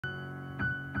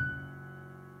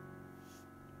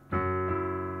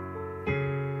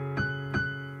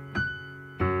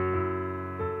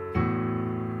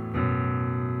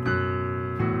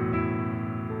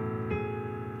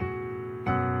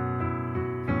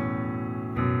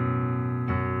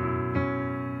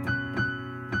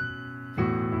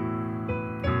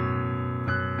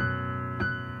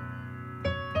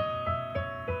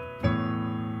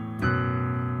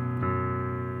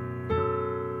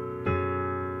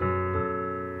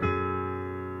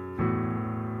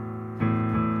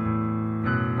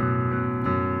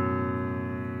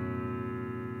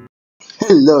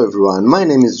Hello everyone, my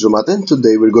name is Drewmatth and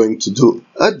today we're going to do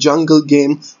a jungle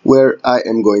game where I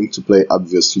am going to play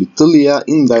obviously Taliyah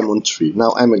in Diamond 3.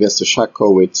 Now I'm against a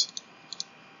Shaco with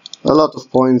a lot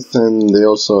of points and they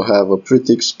also have a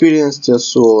pretty experienced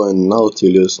Yasuo and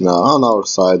Nautilus. Now on our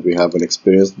side we have an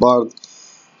experienced Bard.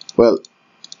 Well,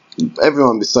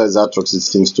 everyone besides Aatrox it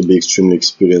seems to be extremely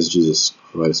experienced. Jesus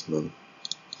Christ, man.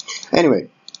 Anyway,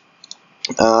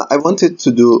 I wanted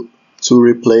to do two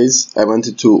replays. I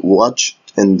wanted to watch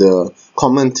and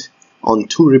comment on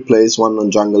two replays, one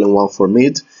on jungle and one for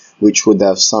mid, which would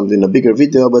have summed in a bigger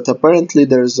video, but apparently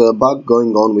there's a bug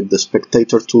going on with the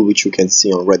spectator tool, which you can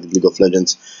see on Reddit League of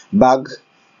Legends bug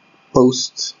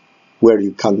post, where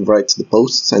you can't write the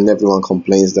posts, and everyone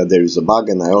complains that there is a bug,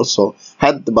 and I also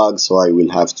had the bug, so I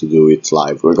will have to do it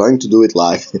live. We're going to do it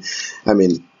live. I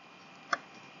mean,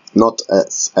 not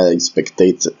as I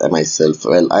spectate myself.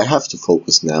 Well, I have to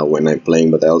focus now when I'm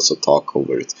playing, but I also talk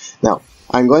over it. Now,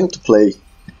 I'm going to play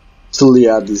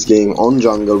Taliyah this game on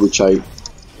jungle, which I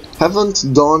haven't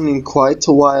done in quite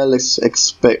a while,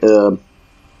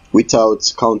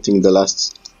 without counting the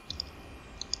last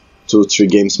 2-3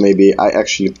 games maybe. I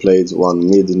actually played one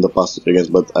mid in the past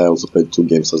against, but I also played 2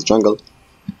 games as jungle,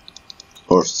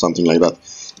 or something like that.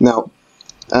 Now,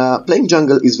 playing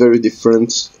jungle is very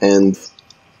different and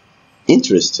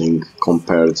interesting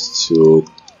compared to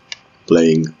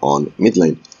playing on mid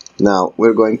lane. Now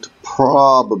we're going to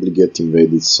probably get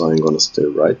invaded, so I'm gonna stay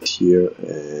right here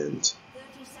and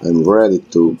I'm ready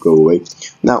to go away.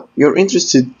 Now you're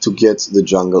interested to get the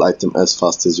jungle item as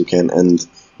fast as you can, and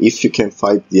if you can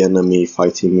fight the enemy,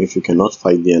 fight him. If you cannot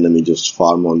fight the enemy, just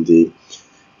farm on the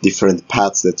different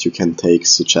paths that you can take,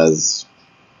 such as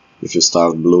if you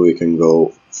start blue you can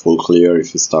go full clear,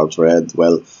 if you start red,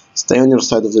 well, stay on your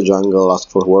side of the jungle, ask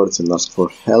for words and ask for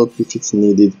help if it's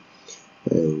needed.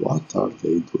 What are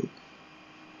they doing?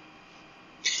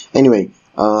 Anyway,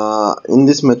 in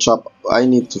this matchup I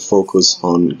need to focus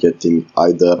on getting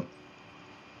either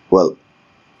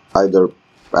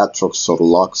Aatrox or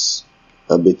Lux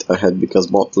a bit ahead, because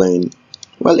bot lane,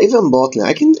 well, even bot lane,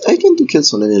 I can do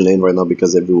kills on any lane right now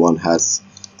because everyone has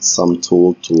some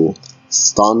tool to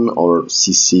stun or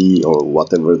CC or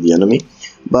whatever the enemy.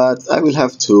 But I will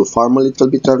have to farm a little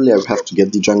bit early. I will have to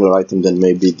get the jungler item, then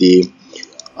maybe the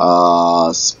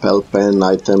spell pen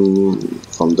item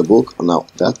from the book. Now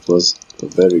that was a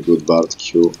very good Bard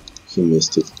Q. He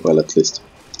missed it. Well, at least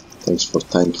thanks for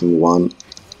tanking one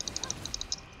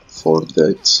for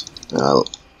that. Well,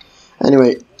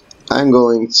 anyway, I'm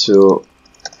going to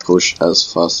push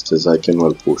as fast as I can.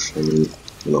 Well, push, I mean,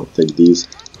 you know, take these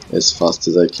as fast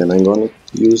as I can. I'm gonna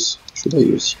use, should I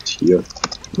use it here?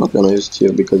 I'm not gonna use it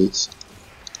here because it's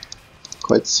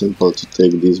quite simple to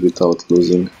take these without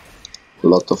losing a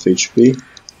lot of HP.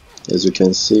 As you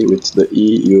can see, with the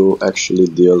E you actually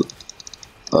deal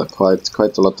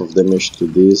quite a lot of damage to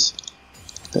these,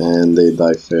 and they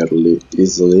die fairly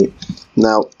easily.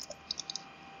 Now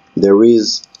there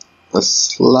is a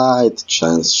slight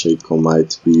chance Shaco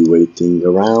might be waiting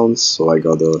around, so I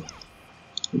gotta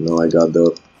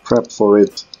prep for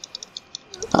it.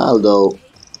 Although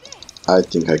I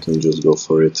think I can just go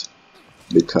for it,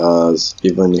 because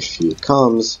even if he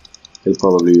comes, he'll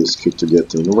probably use Q to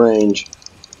get in range,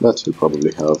 but he'll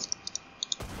probably have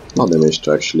no damage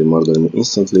to actually murder me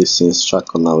instantly, since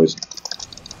Shaco now is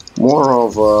more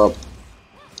of a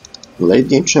late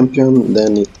game champion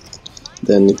than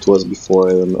it was before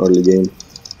an early game.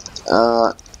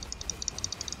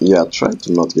 Yeah, try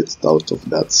to not get out of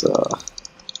that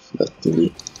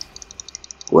thingy.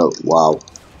 Well, wow.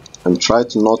 And try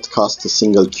to not cast a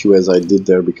single Q as I did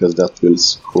there, because that will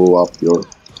screw up your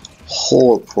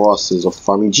whole process of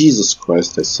farming. Jesus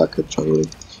Christ, I suck at jungling.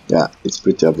 Yeah, it's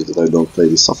pretty obvious that I don't play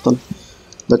this often.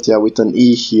 But yeah, with an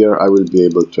E here I will be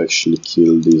able to actually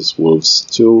kill these wolves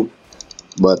too.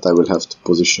 But I will have to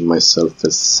position myself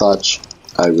as such.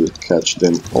 I will catch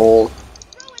them all.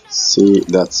 See,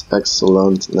 that's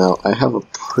excellent. Now I have a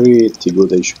pretty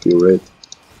good HP rate.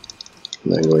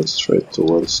 And I'm going straight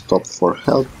towards top for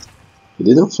help. He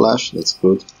didn't flash, that's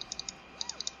good.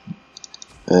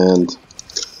 And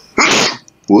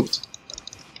what?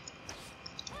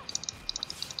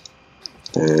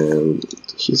 And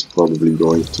he's probably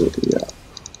going to, yeah.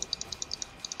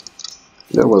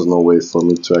 There was no way for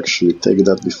me to actually take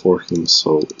that before him,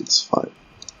 so it's fine.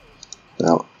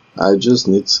 Now I just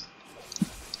need,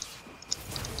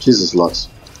 Jesus Lux,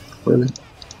 really?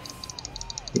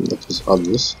 That was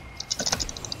obvious.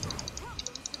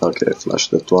 Okay, I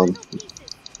flashed that one.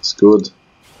 It's good.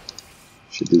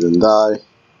 She didn't die.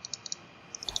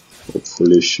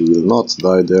 Hopefully she will not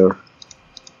die there.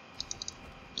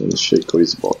 And Shaco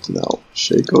is bot now.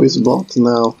 Shaco is bot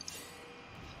now.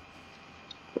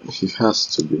 He has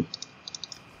to be.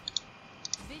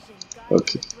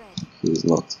 Okay, he's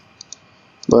not.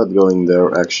 But going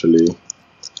there actually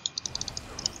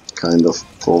kind of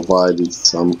provided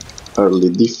some early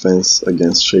defense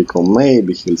against Shaco.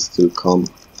 Maybe he'll still come.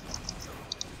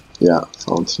 Yeah,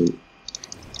 found him.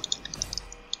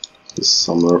 He's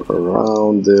somewhere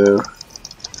around there.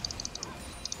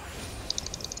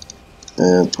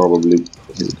 And probably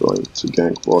he's going to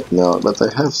gank bot now. But I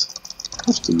have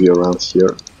to be around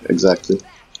here. Exactly.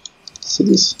 See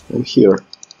this? I'm here.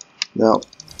 Now,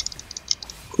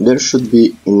 there should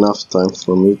be enough time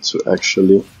for me to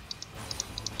actually...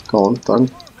 Come on, turn.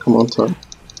 Come on, turn.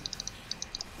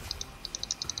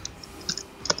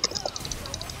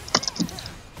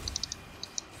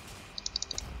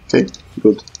 Okay,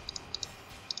 good.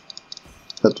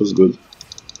 That was good.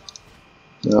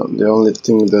 Now, the only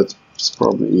thing that's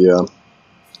probably... yeah.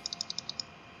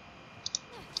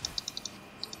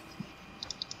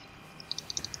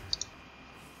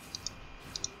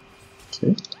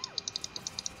 Okay.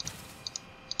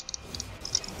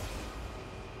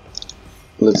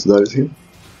 Let's dive him.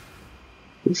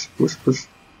 Push, push, push.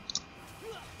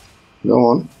 Go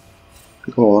on.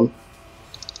 Go on.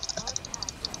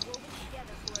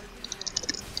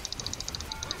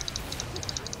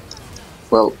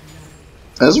 Well,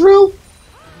 Ezreal?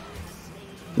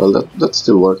 Well, that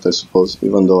still worked, I suppose,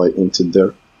 even though I inted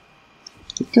there.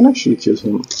 You can actually kill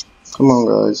him. Come on,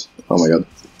 guys. Oh my god.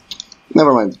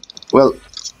 Never mind. Well,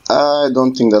 I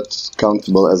don't think that's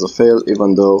countable as a fail,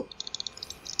 even though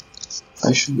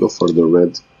I should go for the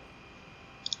red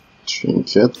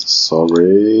trinket.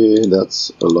 Sorry,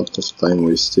 that's a lot of time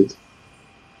wasted.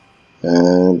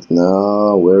 And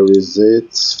now, where is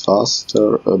it?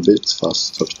 Faster, a bit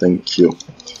faster, thank you.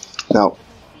 Now,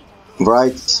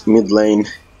 right mid lane.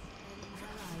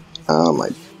 Oh my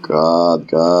god,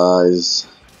 guys.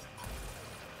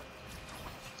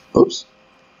 Oops.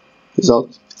 He's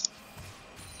out.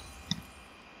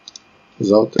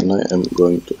 He's out, and I am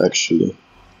going to actually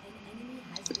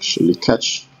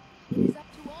catch him.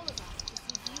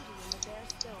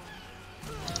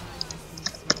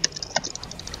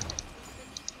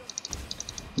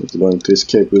 He's going to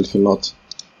escape, will he not?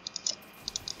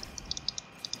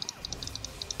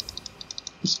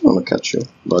 He's gonna catch you,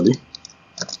 buddy.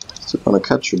 He's gonna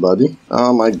catch you, buddy.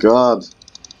 Oh my god!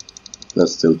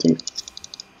 That's tilting.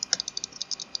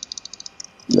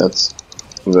 That's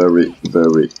very,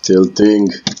 very tilting.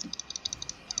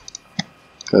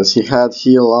 Because he had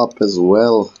heal up as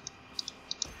well.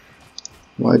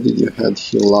 Why did you had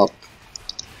heal up?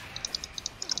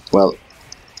 Well,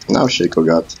 now Shaco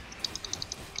got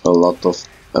a lot of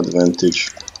advantage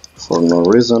for no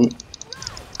reason.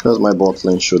 Because my bot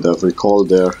lane should have recalled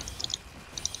there.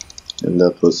 And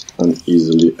that was an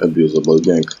easily abusable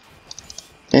gank.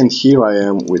 And here I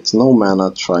am with no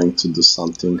mana trying to do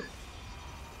something.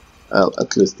 Well,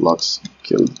 at least Lux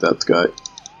killed that guy.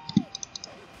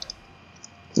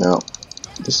 Now,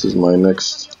 this is my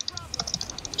next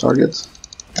target.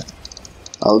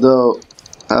 Although,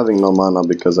 having no mana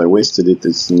because I wasted it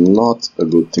is not a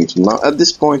good thing to... Now, at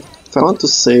this point, if I want to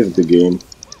save the game...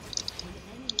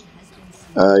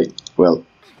 well,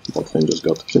 bot lane just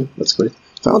got a kill, that's great.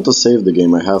 If I want to save the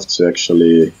game, I have to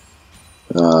actually...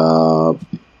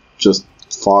 just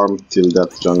farm till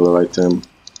that jungler item.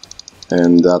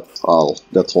 And that's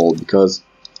all, because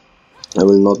I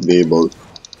will not be able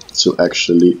to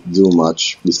actually do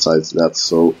much besides that,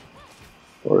 so,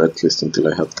 or at least until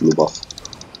I have blue buff.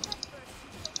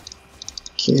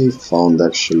 Okay, found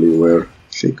actually where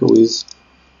Shaco is,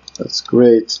 that's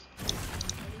great.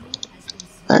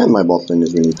 And my bot lane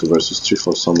is winning 2 versus 3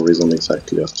 for some reason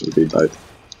exactly after they died.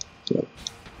 Yeah.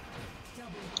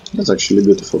 That's actually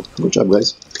beautiful, good job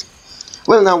guys.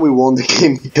 Well, now we won the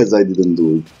game because I didn't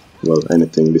do well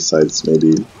anything besides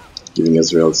maybe giving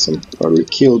Ezreal some early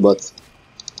kill, but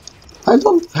I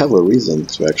don't have a reason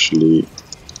to actually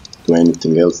do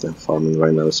anything else than farming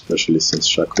right now, especially since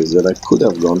Shaco is dead. I could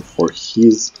have gone for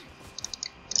his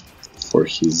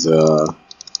please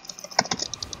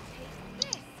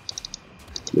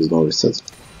don't reset.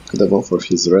 Could have gone for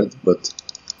his red, but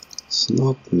it's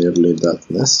not nearly that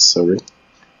necessary.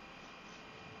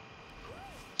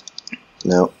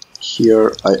 Now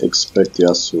here I expect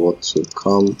Yasuo to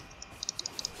come,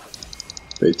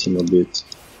 bait him a bit.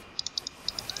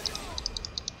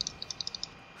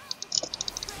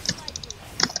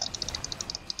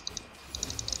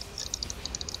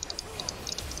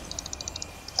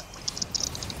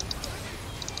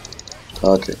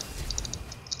 Okay.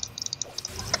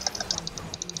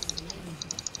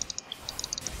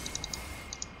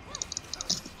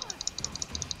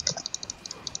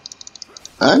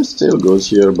 I'm still good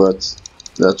here, but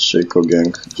that Shaco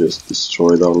gank just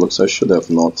destroyed our looks. I should have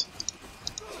not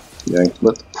ganked,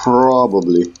 but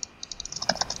probably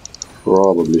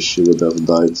she would have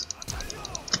died.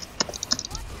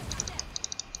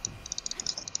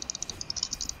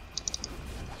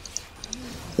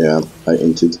 Yeah, I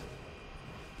inted.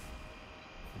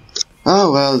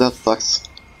 Ah well, that sucks.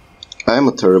 I am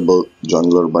a terrible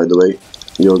jungler, by the way.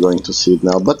 You're going to see it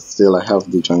now, but still I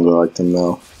have the jungler item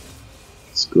now.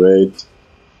 It's great.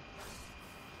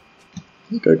 I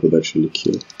think I could actually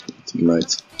kill it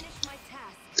Ignite.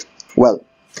 Well,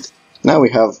 now we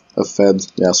have a fed,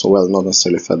 yeah, so well, not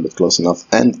necessarily fed, but close enough,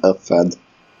 and a fed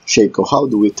Shaco. How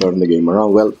do we turn the game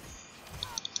around? Well,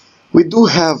 we do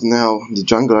have now the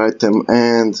jungler item,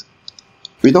 and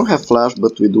we don't have flash,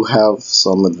 but we do have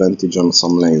some advantage on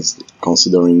some lanes,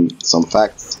 considering some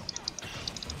facts.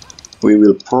 We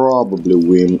will probably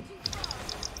win.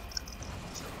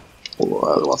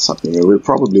 Well, what's happening? We will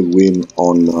probably win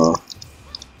on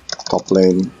top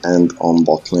lane and on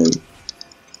bot lane.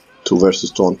 2 versus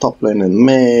 2 on top lane, and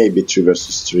maybe 3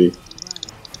 versus 3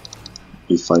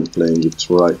 if I'm playing it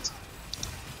right.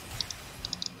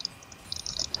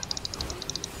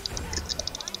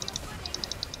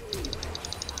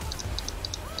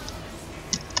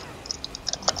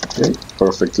 Okay,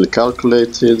 perfectly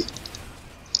calculated.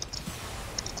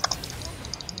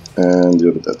 And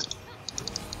you're dead.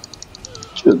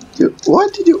 Why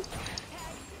did you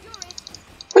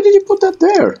put that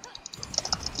there?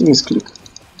 Misclick.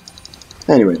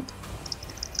 Anyway,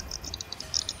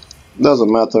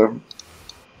 doesn't matter.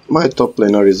 My top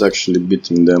laner is actually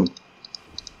beating them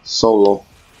solo.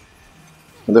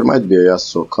 There might be a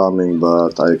Yasuo coming,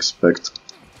 but I expect...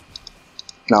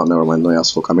 No, never mind, no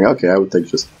Yasuo coming. Okay, I will take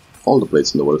just all the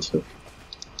plates in the world here.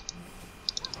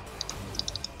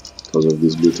 Because of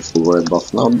this beautiful red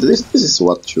buff. Now, this is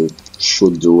what you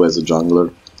should do as a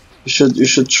jungler. You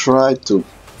should try to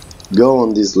go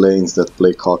on these lanes that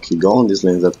play cocky, go on these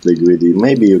lanes that play greedy.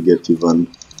 Maybe you get even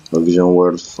a vision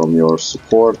word from your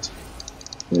support,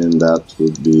 and that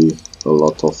would be a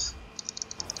lot of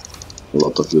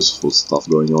useful stuff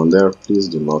going on there. Please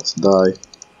do not die.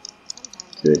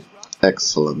 Okay,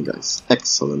 excellent guys,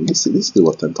 excellent. This is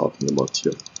what I'm talking about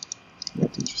here.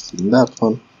 Not interested in that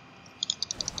one.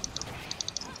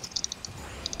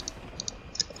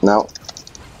 Now,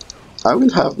 I will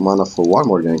have mana for one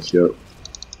more gank here,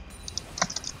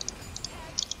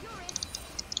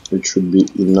 which should be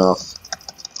enough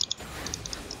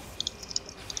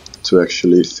to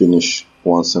actually finish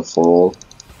once and for all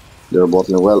their bot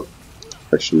lane. Well,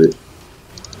 actually,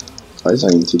 guys, I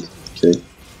inted. Okay,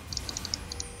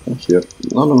 and here,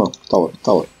 no,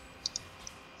 tower.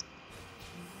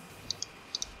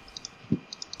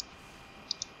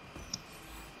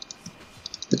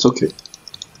 It's okay.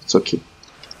 It's okay.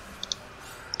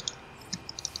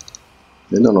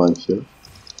 They don't know I'm here.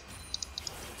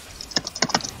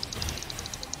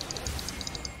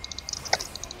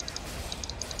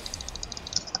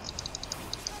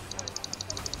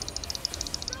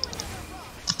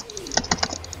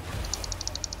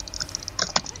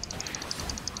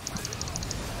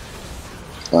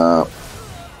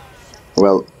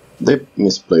 Well, they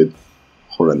misplayed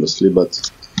horrendously,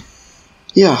 but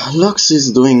yeah, Lux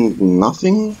is doing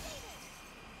nothing.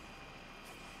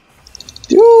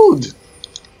 Dude!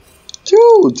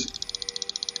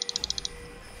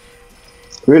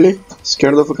 Really?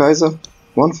 Scared of a Kai'Sa?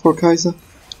 1-4 Kai'Sa?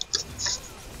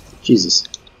 Jesus.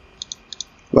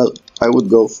 Well, I would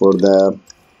go for the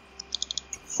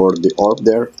orb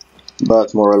there,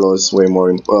 but Morello is way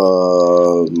more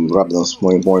Rabadon's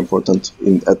more important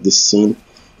at this scene.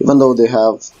 Even though they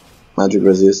have magic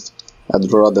resist,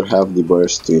 I'd rather have the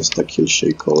burst to insta kill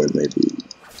Shaco, and maybe,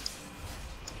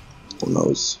 who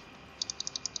knows,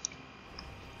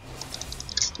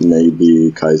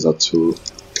 maybe Kai'Sa too.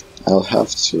 I'll have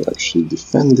to actually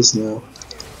defend this now.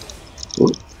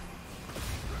 Ooh.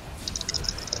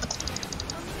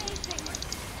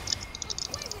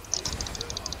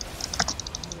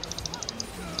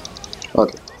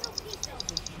 Okay,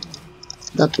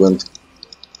 that went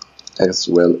as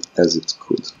well as it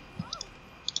could.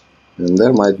 And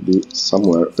there might be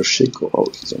somewhere a Shaco. Oh,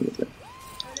 he's only there.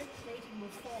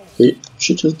 Hey,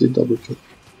 she just did double kill.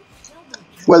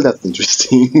 Well, that's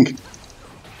interesting.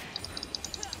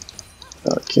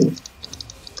 Okay.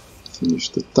 Finish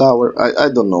the tower. I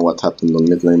don't know what happened on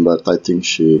mid lane, but I think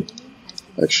she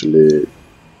actually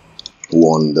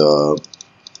won the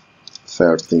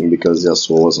fair thing because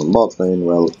Yasuo was on bot lane.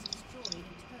 Well,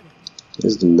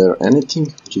 isn't there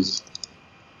anything? Jesus.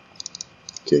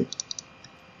 Okay.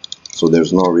 So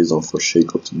there's no reason for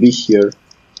Shaco to be here.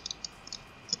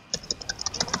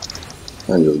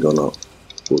 I'm just gonna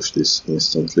push this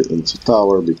instantly into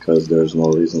tower because there's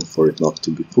no reason for it not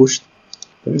to be pushed.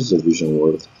 There is a vision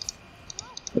word.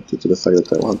 But due to the fact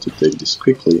that I want to take this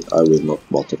quickly, I will not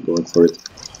bother going for it.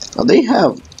 Now they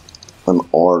have an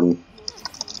Ornn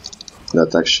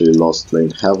that actually lost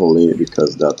lane heavily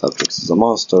because that Aatrox is a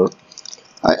monster.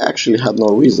 I actually had no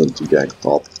reason to gank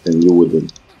top, and you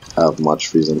wouldn't have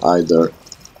much reason either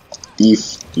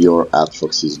if your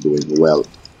Aatrox is doing well.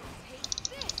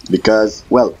 Because,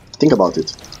 well, think about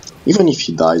it. Even if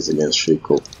he dies against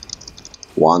Shaco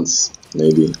once,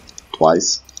 maybe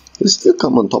twice, he'll still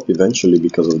come on top eventually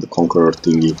because of the Conqueror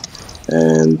thingy.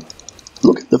 And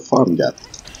look at the farm gap.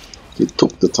 He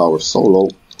took the tower solo.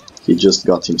 He just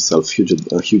got himself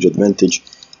a huge advantage.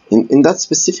 In that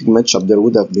specific matchup, there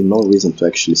would have been no reason to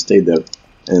actually stay there.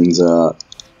 And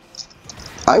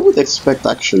I would expect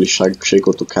actually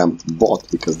Shaco to camp bot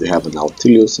because they have an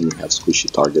Taliyah and you have squishy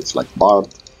targets like Bard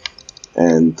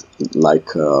and like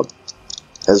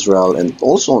Ezreal, and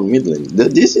also on mid lane.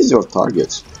 This is your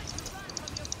target.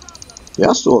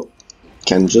 Yasuo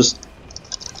can just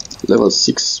level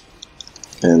 6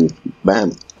 and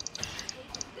bam.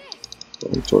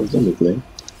 Going towards the mid lane.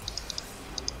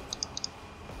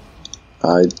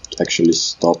 I actually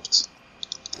stopped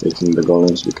taking the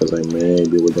golems because I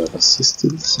maybe would have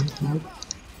assisted somehow.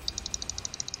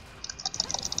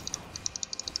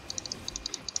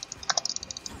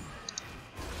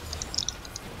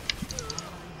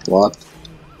 What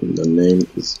in the name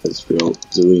is Ezreal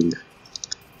doing?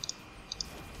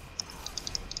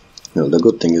 Well, the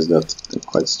good thing is that I'm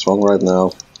quite strong right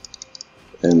now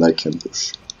and I can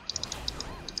push.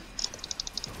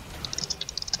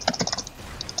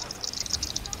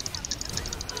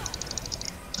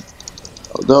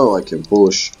 Although I can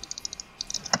push,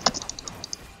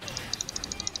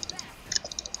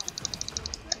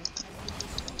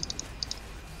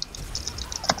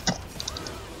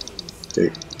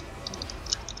 okay.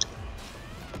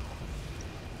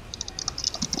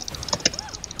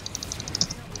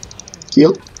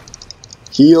 Heal,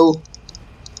 heal,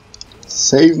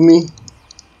 save me.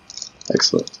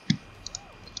 Excellent.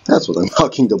 That's what I'm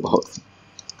talking about.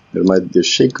 There might be a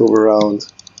shakeover round.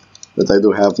 But I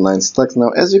do have 9 stacks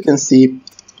now. As you can see,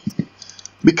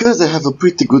 because I have a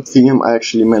pretty good team, I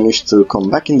actually managed to come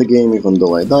back in the game even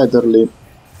though I died early.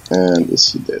 And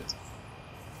is he dead?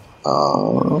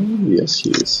 Yes, he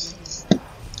is.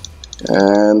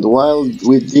 And while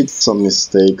we did some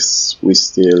mistakes, we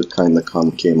still kinda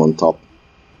came on top.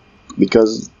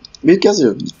 Because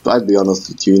I'll be honest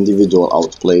with you, individual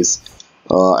outplays.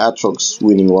 Aatrox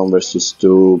winning 1 versus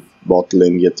 2, bot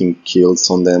lane getting kills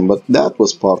on them, but that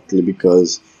was partly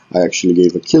because I actually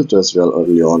gave a kill to Ezreal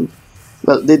early on.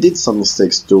 Well, they did some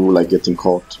mistakes too, like getting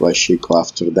caught by Shaco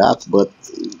after that, but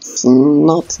it's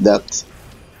not that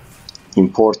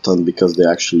important because they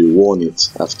actually won it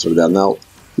after that. Now,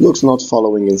 Luke's not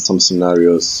following in some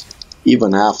scenarios,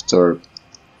 even after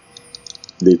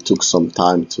they took some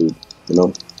time to, you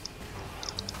know.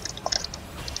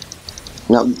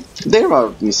 Now, there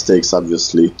are mistakes,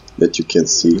 obviously, that you can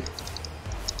see.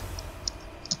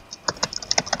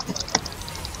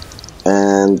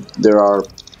 And there are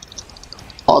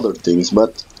other things,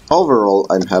 but overall,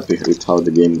 I'm happy with how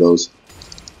the game goes.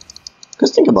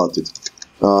 Because think about it.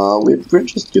 We're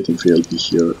just getting free LP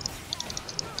here.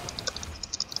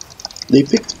 They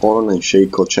picked Ornn and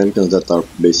Shaco, champions that are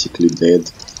basically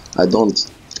dead. I don't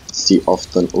see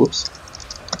often. Oops.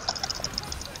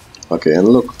 Okay, and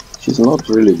look. She's not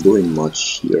really doing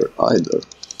much here either.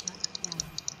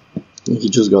 He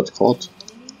just got caught.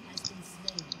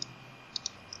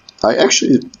 I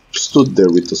actually stood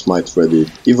there with the smite ready,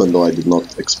 even though I did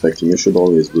not expect him. You should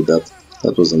always do that.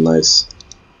 That was a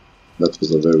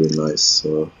very nice.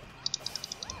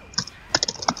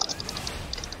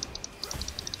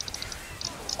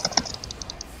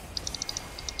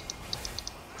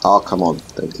 Oh, come on,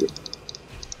 thank you.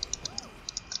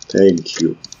 Thank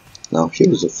you. Now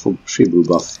here's a free blue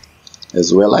buff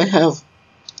as well. I have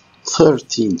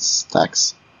 13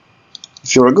 stacks.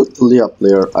 If you're a good Taliyah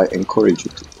player, I encourage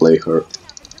you to play her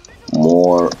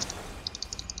more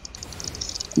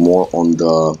on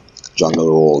the jungle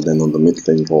role than on the mid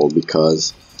lane role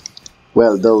because,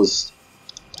 well, those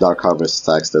Dark Harvest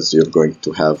stacks that you're going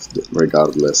to have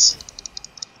regardless.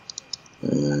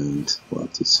 And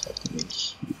what is happening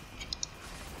here?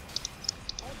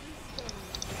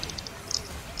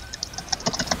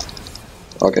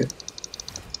 Okay,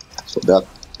 so that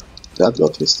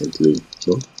got instantly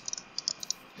killed.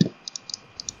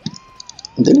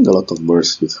 I'm doing a lot of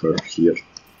bursts with her here.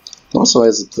 Also,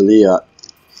 as a Taliyah,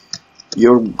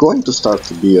 you're going to start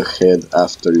to be ahead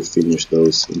after you finish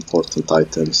those important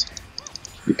items.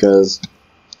 because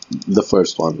the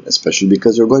first one, especially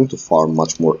because you're going to farm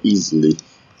much more easily,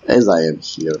 as I am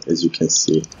here, as you can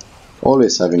see.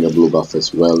 Always having a blue buff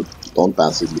as well. Don't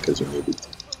pass it because you need it.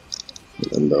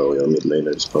 Even though your mid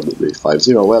laner is probably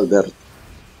 5-0, well, there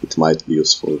it might be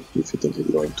useful if you think it's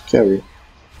going to carry.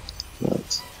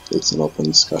 But it's an open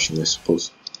discussion, I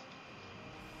suppose.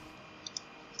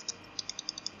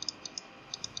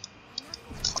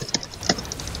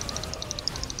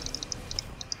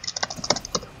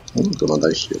 I'm gonna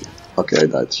die here. Okay, I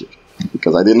died here.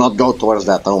 Because I did not go towards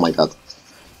that, oh my god.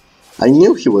 I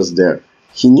knew he was there.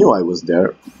 He knew I was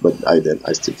there, but I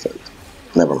still failed.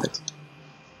 Never mind.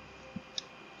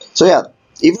 So yeah,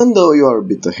 even though you are a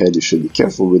bit ahead, you should be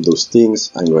careful with those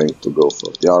things. I'm going to go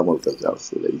for the armor because they are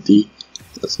full AD.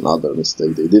 That's another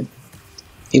mistake they did.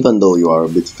 Even though you are a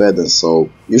bit fed and so,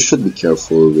 you should be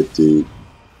careful with the...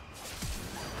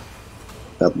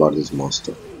 That bard is a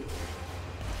monster.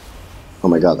 Oh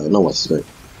my god, I know what's going.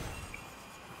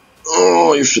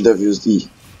 Oh, you should have used E.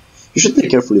 You should be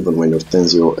careful even when you're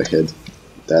 10-0 ahead.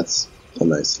 That's a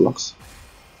nice Lux.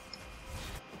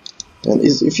 And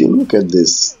if you look at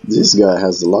this guy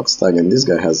has a Lux tag and this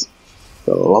guy has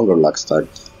a longer Lux tag.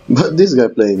 But this guy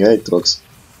playing Aatrox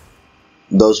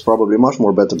does probably much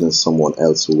more better than someone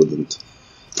else who wouldn't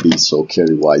be so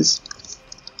carry-wise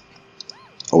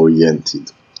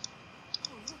oriented.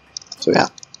 So yeah,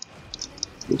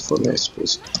 good for me, I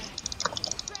suppose.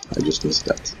 I just missed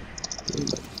that.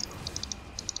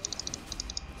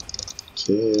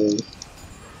 Okay.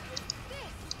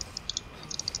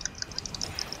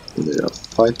 They are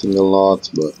fighting a lot,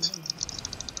 but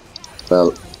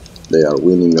well, they are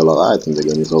winning a lot. I think the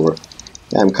game is over.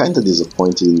 Yeah, I'm kind of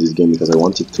disappointed in this game because I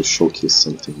wanted to showcase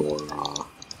something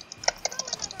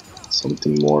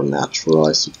more natural,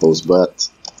 I suppose. But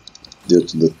due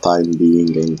to the time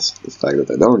being and the fact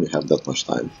that I don't really have that much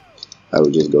time, I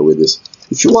will just go with this.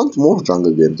 If you want more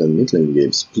jungle games and mid lane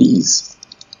games, please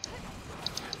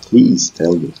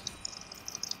tell me.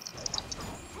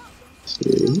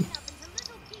 Okay.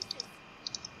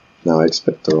 Now I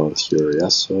expect around here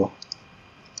Yasuo.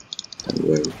 I'm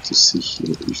going to see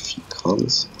him if he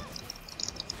comes.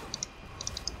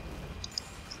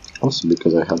 Also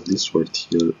because I have this word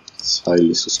here, it's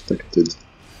highly suspected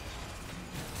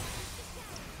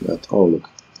that... Oh look,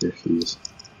 here he is.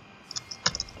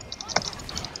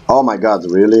 Oh my god,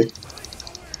 really?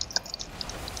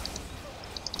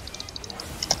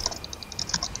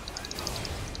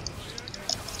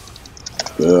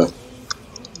 Ugh.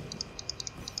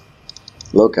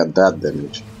 Look at that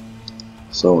damage.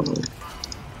 So annoying.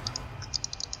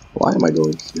 Why am I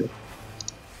going here?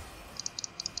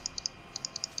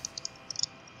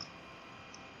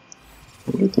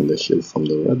 I'm getting the heal from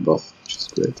the red buff, which is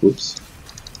great. Whoops.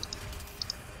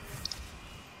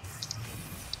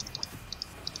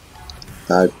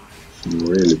 I'm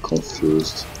really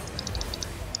confused.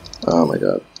 Oh my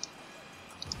god.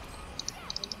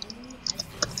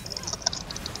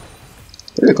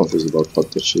 Really confused about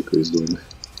what the Chico is doing.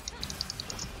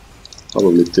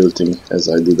 Probably tilting as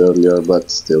I did earlier,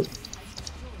 but still.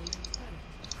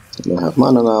 I don't have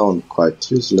mana now, I'm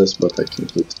quite useless, but I can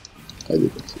hit. I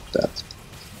didn't hit that.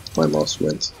 My mouse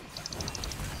went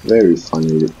very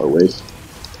funny away.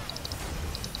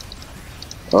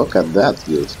 Look at that,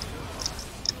 dude.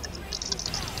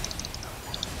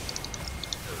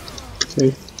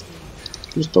 Okay.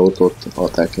 Just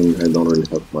auto-attacking, I don't really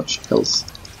have much else.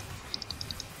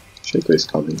 Shaco is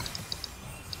coming.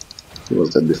 He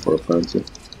was dead before, apparently.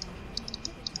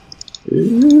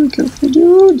 Careful,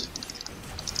 dude!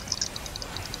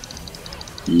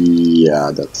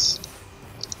 Yeah, that's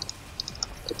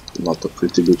not a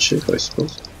pretty good Shaco, I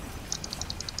suppose.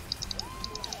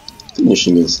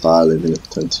 Finishing in style, even at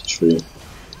 23.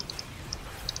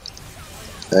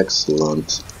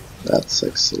 Excellent. That's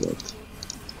excellent.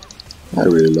 I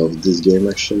really love this game,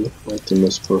 actually. My team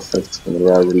was perfect, and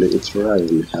it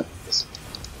rarely happens.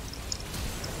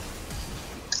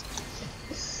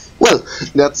 Well,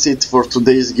 that's it for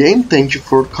today's game. Thank you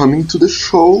for coming to the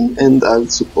show, and I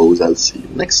suppose I'll see you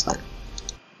next time.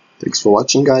 Thanks for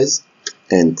watching, guys,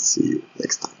 and see you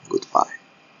next time. Goodbye.